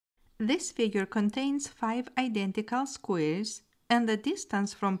This figure contains 5 identical squares, and the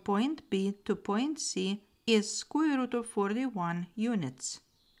distance from point B to point C is square root of 41 units.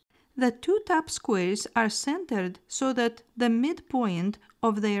 The two top squares are centered so that the midpoint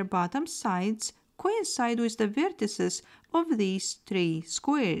of their bottom sides coincide with the vertices of these 3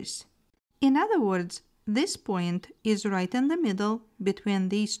 squares. In other words, this point is right in the middle between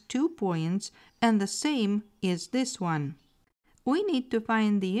these 2 points, and the same is this one. We need to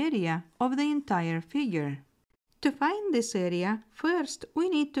find the area of the entire figure. To find this area, first we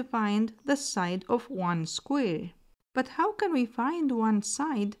need to find the side of one square. But how can we find one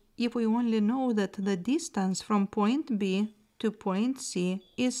side if we only know that the distance from point B to point C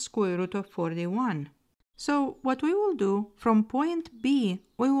is square root of 41? So what we will do, from point B,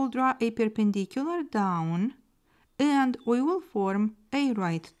 we will draw a perpendicular down, and we will form a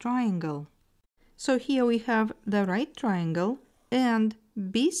right triangle. So here we have the right triangle, and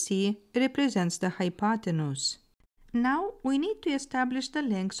BC represents the hypotenuse. Now we need to establish the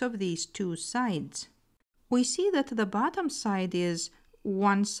lengths of these two sides. We see that the bottom side is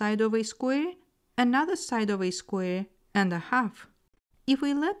one side of a square, another side of a square, and a half. If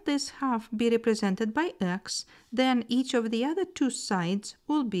we let this half be represented by x, then each of the other two sides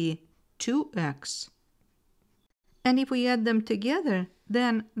will be 2x. And if we add them together,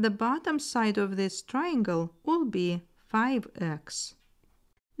 then the bottom side of this triangle will be 5x.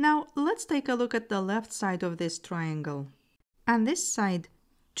 Now let's take a look at the left side of this triangle. On this side,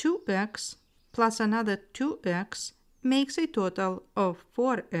 2x plus another 2x makes a total of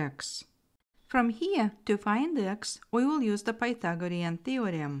 4x. From here, to find x, we will use the Pythagorean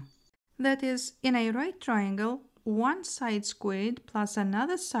Theorem. That is, in a right triangle, one side squared plus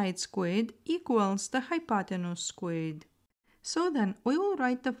another side squared equals the hypotenuse squared. So then, we will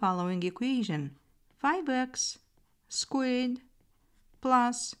write the following equation. 5x squared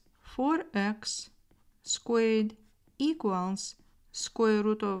plus 4x squared equals square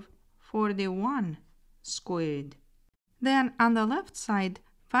root of 41 squared. Then on the left side,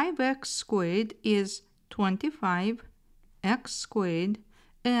 5x squared is 25x squared,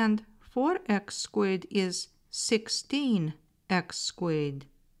 and 4x squared is 16x squared.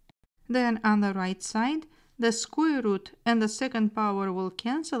 Then on the right side, the square root and the second power will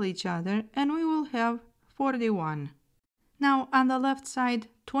cancel each other, and we will have 41. Now on the left side,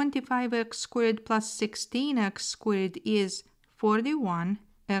 25x squared plus 16x squared is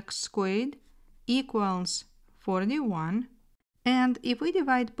 41x squared equals 41. And if we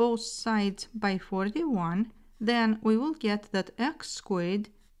divide both sides by 41, then we will get that x squared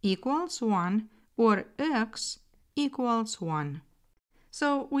equals 1, or x equals 1.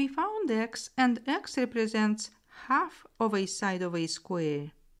 So we found x, and x represents half of a side of a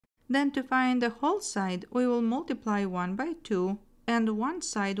square. Then to find the whole side, we will multiply 1 by 2, and one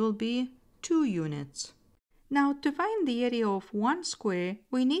side will be 2 units. Now to find the area of one square,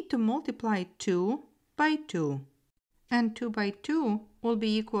 we need to multiply 2 by 2. And 2 by 2 will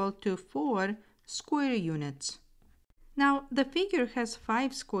be equal to 4 square units. Now the figure has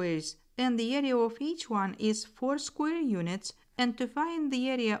 5 squares, and the area of each one is 4 square units, and to find the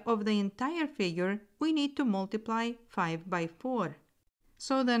area of the entire figure, we need to multiply 5 by 4.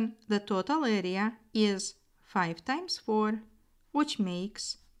 So then the total area is 5 times 4, which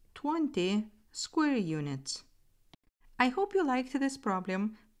makes 20 square units. I hope you liked this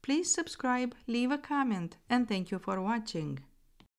problem. Please subscribe, leave a comment, and thank you for watching.